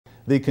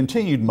The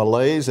continued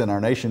malaise in our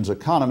nation's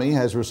economy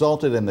has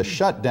resulted in the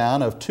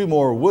shutdown of 2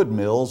 more wood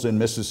mills in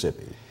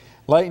Mississippi.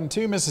 Layton,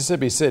 2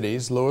 Mississippi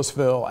cities,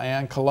 Louisville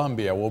and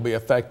Columbia, will be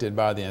affected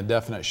by the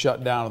indefinite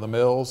shutdown of the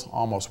mills.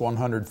 Almost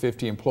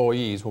 150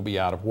 employees will be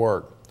out of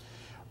work.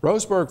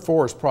 Roseburg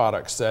Forest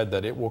Products said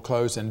that it will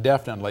close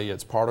indefinitely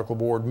its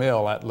particleboard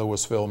mill at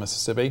Louisville,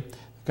 Mississippi.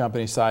 The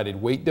company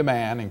cited weak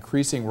demand,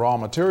 increasing raw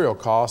material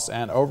costs,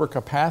 and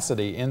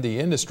overcapacity in the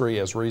industry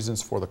as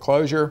reasons for the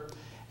closure.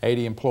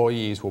 80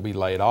 employees will be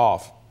laid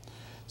off.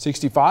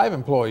 65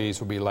 employees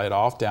will be laid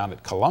off down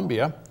at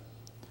Columbia.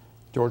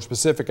 Georgia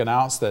Pacific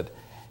announced that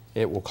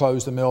it will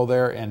close the mill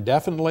there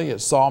indefinitely at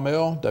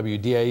Sawmill.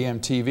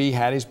 WDAM-TV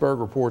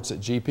Hattiesburg reports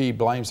that GP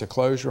blames the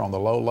closure on the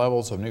low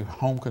levels of new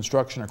home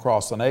construction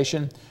across the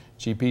nation.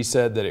 GP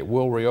said that it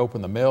will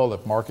reopen the mill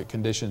if market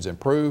conditions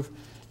improve.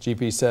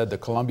 GP said the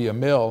Columbia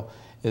mill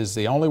is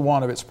the only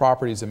one of its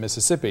properties in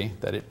Mississippi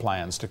that it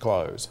plans to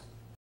close.